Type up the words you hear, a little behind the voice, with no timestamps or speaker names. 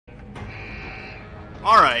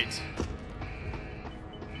Alright.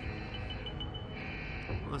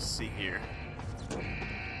 Let's see here.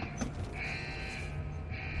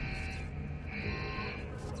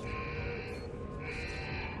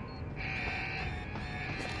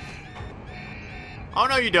 Oh,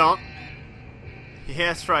 no, you don't. Yeah,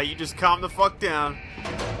 that's right. You just calm the fuck down.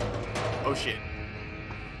 Oh, shit.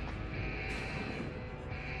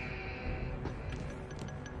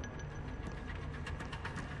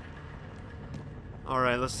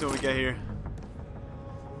 Alright, let's see what we got here.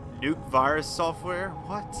 Nuke virus software?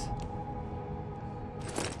 What?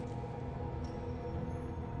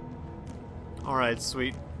 Alright,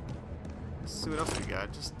 sweet. Let's see what else we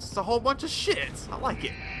got. Just a whole bunch of shit. I like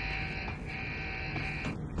it.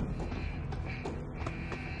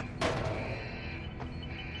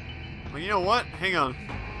 Well, you know what? Hang on.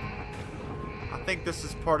 I think this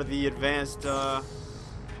is part of the advanced,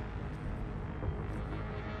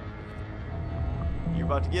 You're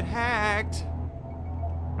about to get hacked.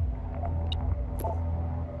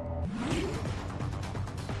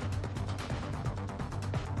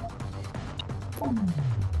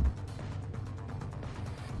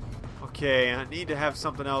 Okay, I need to have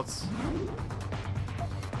something else.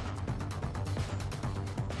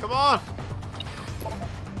 Come on!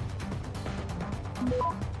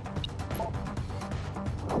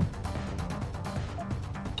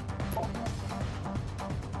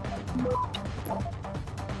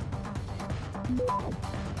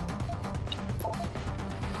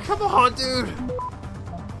 Come on, dude!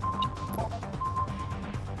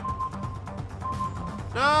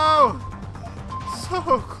 No!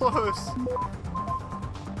 So close!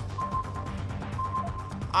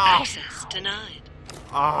 Ah! Access denied.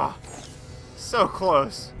 Ah! So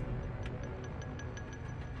close.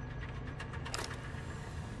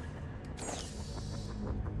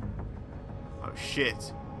 Oh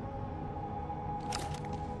shit.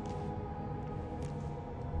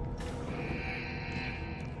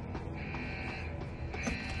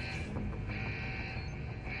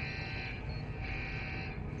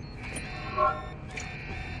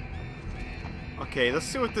 Okay, let's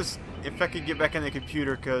see what this, if I can get back on the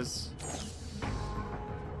computer, cause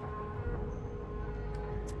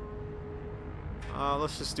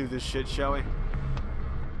let's just do this shit, shall we?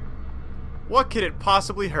 What could it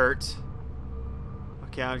possibly hurt?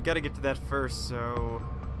 Okay, I've got to get to that first, so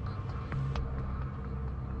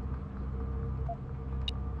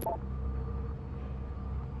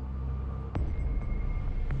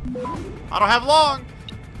I don't have long.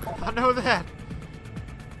 I know that.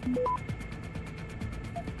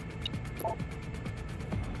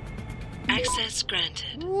 Access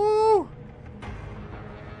granted. Woo!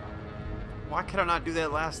 Why could I not do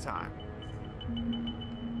that last time?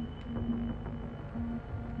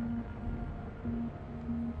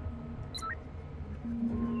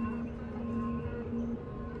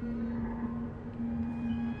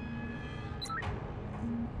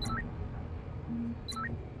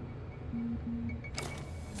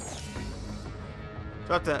 Do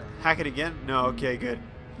I have to hack it again? No, okay, good.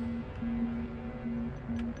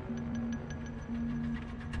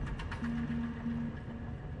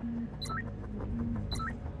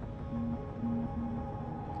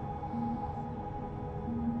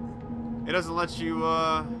 It doesn't let you,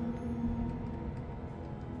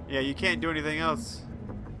 yeah, you can't do anything else.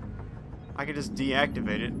 I can just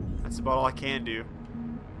deactivate it. That's about all I can do.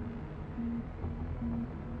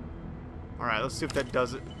 Alright, let's see if that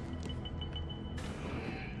does it.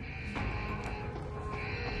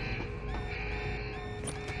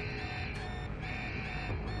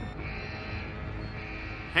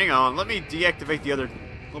 Hang on, let me deactivate the other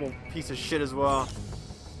little piece of shit as well.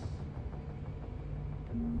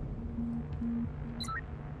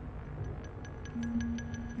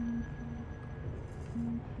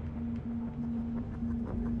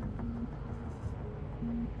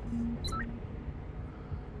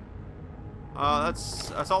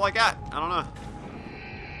 That's all I got. I don't know.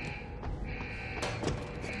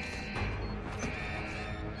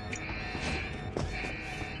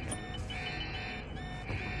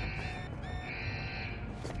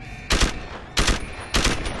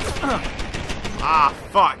 Ah,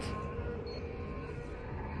 fuck.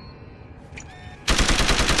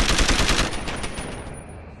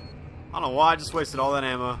 I don't know why I just wasted all that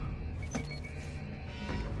ammo.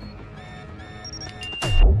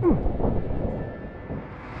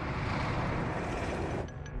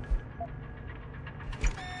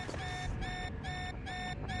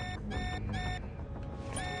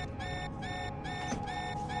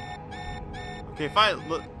 Okay, if I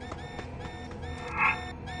look,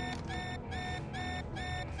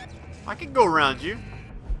 I can go around you.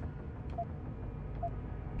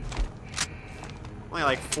 Only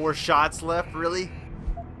like 4 shots left, really?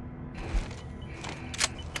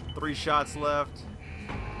 3 shots left.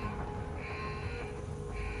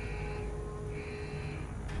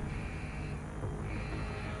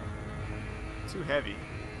 Too heavy.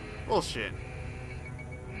 Bullshit.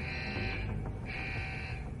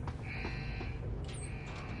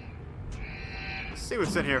 Let's see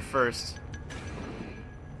what's in here first.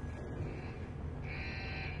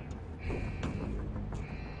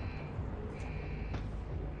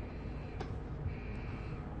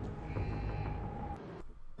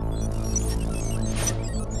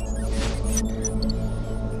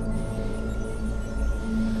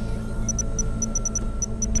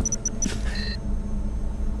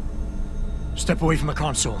 Step away from the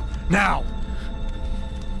console. Now!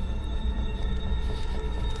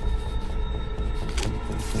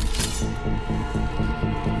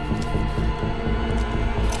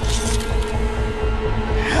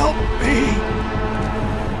 Help me!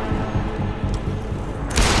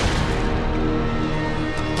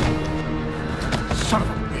 Son of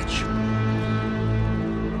a bitch!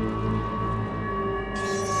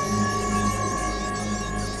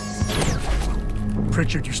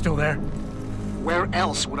 Pritchard, you still there? Where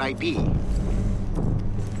else would I be?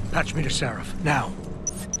 Patch me to Seraph, now.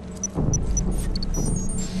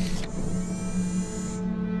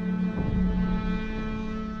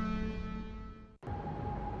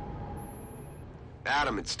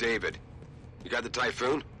 Adam, it's David. You got the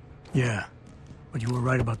Typhoon? Yeah, but you were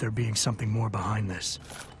right about there being something more behind this.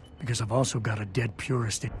 Because I've also got a dead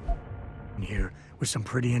Purist in here with some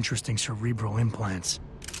pretty interesting cerebral implants.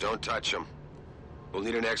 Don't touch him. We'll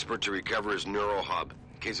need an expert to recover his neural hub,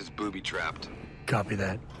 in case it's booby-trapped. Copy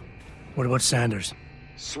that. What about Sanders?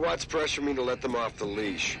 SWAT's pressure me to let them off the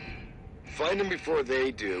leash. Find them before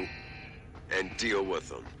they do, and deal with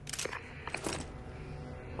them.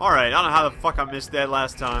 Alright, I don't know how the fuck I missed that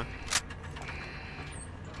last time.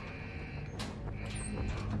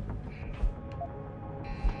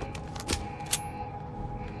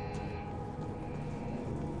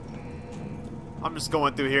 I'm just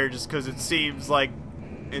going through here just because it seems like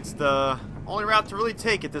it's the only route to really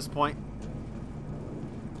take at this point.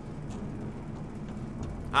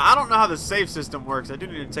 I don't know how the save system works. I do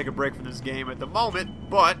need to take a break from this game at the moment,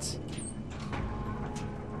 but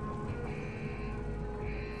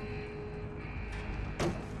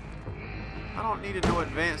I don't need to know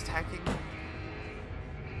advanced hacking.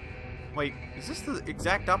 Wait, is this the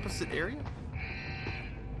exact opposite area?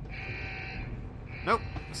 Nope,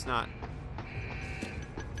 it's not.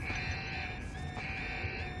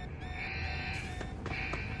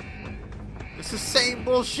 It's the same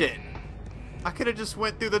bullshit. I could have just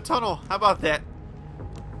went through the tunnel. How about that?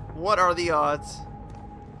 What are the odds?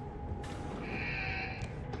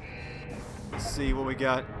 Let's see what we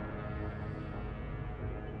got.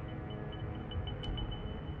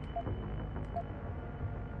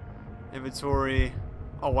 Inventory.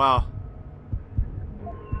 Oh, wow.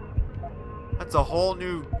 That's a whole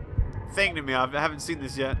new thing to me. I haven't seen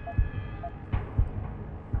this yet.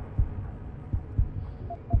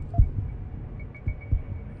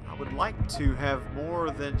 I would like to have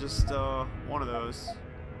more than just one of those.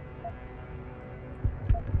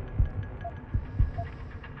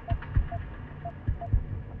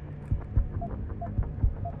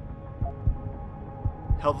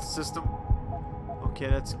 Health system. Okay,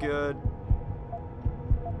 that's good.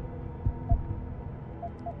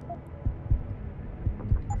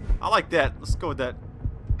 I like that. Let's go with that.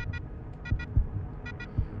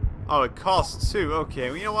 Oh, it costs too. Okay,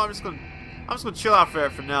 well, you know what? I'm just gonna chill out for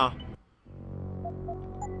it for now.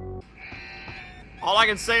 All I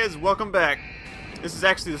can say is welcome back. This is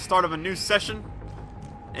actually the start of a new session,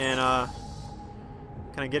 and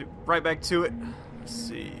kind of get right back to it. Let's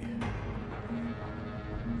see.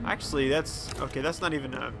 Actually, that's okay. That's not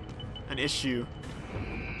even an issue.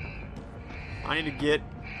 I need to get.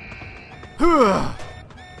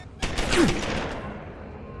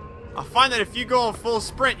 I find that if you go on full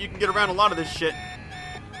sprint, you can get around a lot of this shit.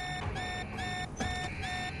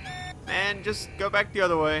 And just go back the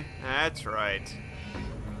other way. That's right.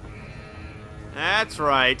 That's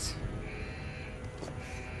right.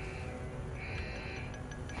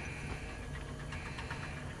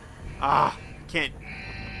 Ah, can't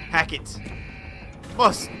hack it.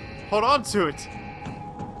 Must hold on to it.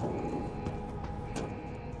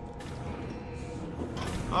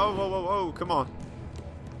 Oh, whoa, whoa, whoa, come on.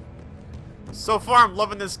 So far, I'm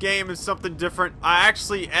loving this game. It's something different. I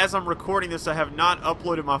actually, as I'm recording this, I have not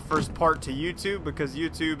uploaded my first part to YouTube because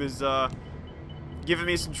YouTube is giving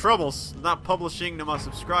me some troubles. Not publishing to my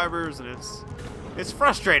subscribers, and it's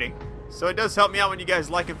frustrating. So it does help me out when you guys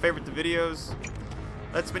like and favorite the videos.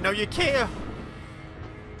 Lets me know you care.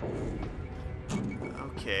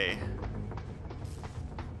 Okay.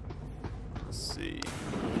 Let's see.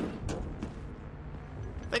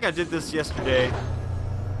 I think I did this yesterday.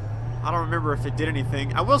 I don't remember if it did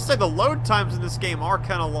anything. I will say the load times in this game are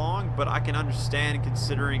kind of long, but I can understand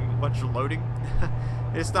considering what you're loading.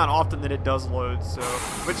 It's not often that it does load, so,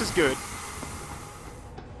 which is good.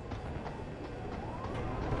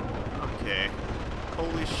 Okay.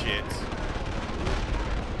 Holy shit.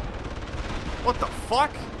 What the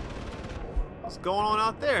fuck? What's going on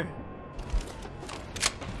out there?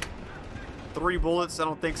 3 bullets? I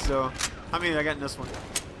don't think so. How many I got in this one?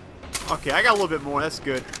 Okay, I got a little bit more. That's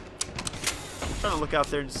good. I'm trying to look out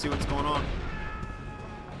there and see what's going on.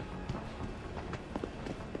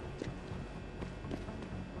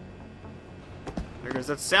 There goes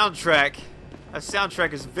that soundtrack. That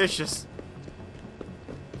soundtrack is vicious.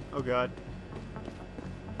 Oh god.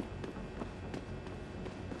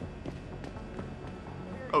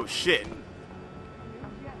 Oh shit.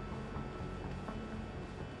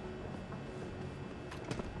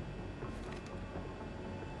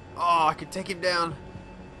 Oh, I could take him down.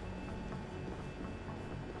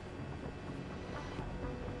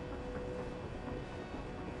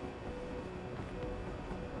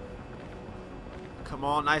 Come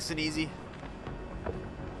on, nice and easy.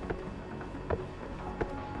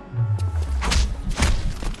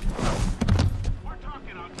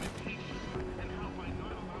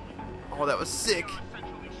 Oh, that was sick.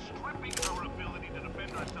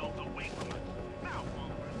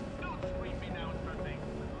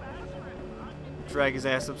 Drag his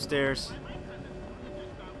ass upstairs.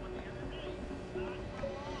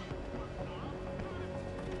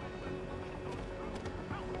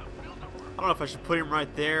 I don't know if I should put him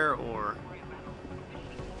right there or...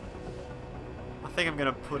 I think I'm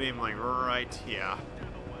gonna put him like right here.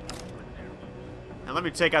 Now let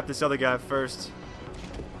me take out this other guy first.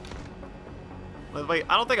 Wait,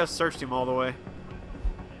 I don't think I searched him all the way.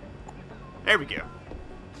 There we go.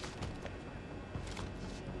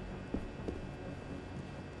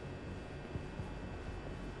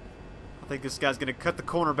 I think this guy's gonna cut the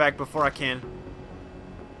corner back before I can.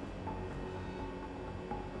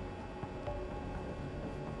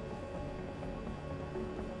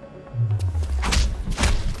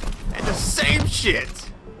 And the same shit!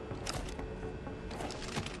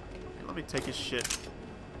 Let me take his shit.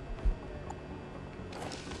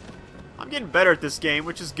 I'm getting better at this game,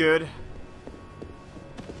 which is good.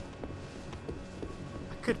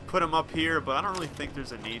 I could put him up here, but I don't really think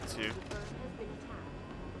there's a need to.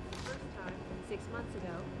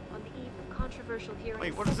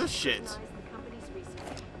 Wait, what is this shit?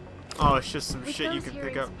 Oh, it's just some shit you can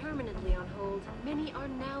pick up. Permanently on hold, many are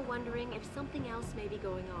now wondering if something else may be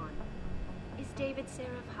going on. Is David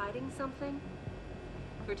Seraph hiding something?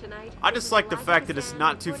 For tonight, I just like the fact that it's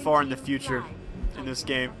not too far in the future in this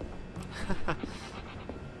game.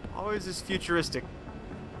 Always is futuristic.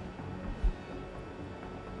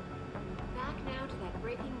 Back now to that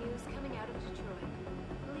breaking news coming out of Detroit.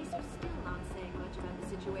 Police are still not saying much about the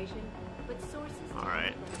situation, but sources.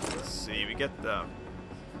 Alright, let's see, we get the...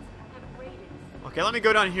 Okay, let me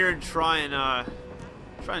go down here and try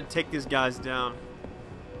and take these guys down.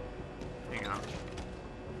 Hang on.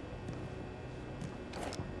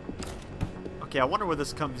 Okay, I wonder where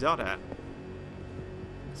this comes out at.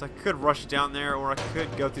 So I could rush down there, or I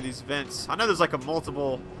could go through these vents. I know there's like a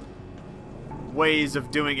multiple ways of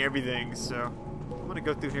doing everything, so I'm gonna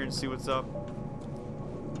go through here and see what's up.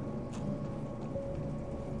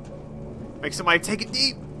 Make somebody take it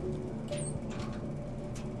deep.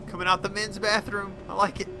 Coming out the men's bathroom. I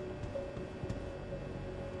like it.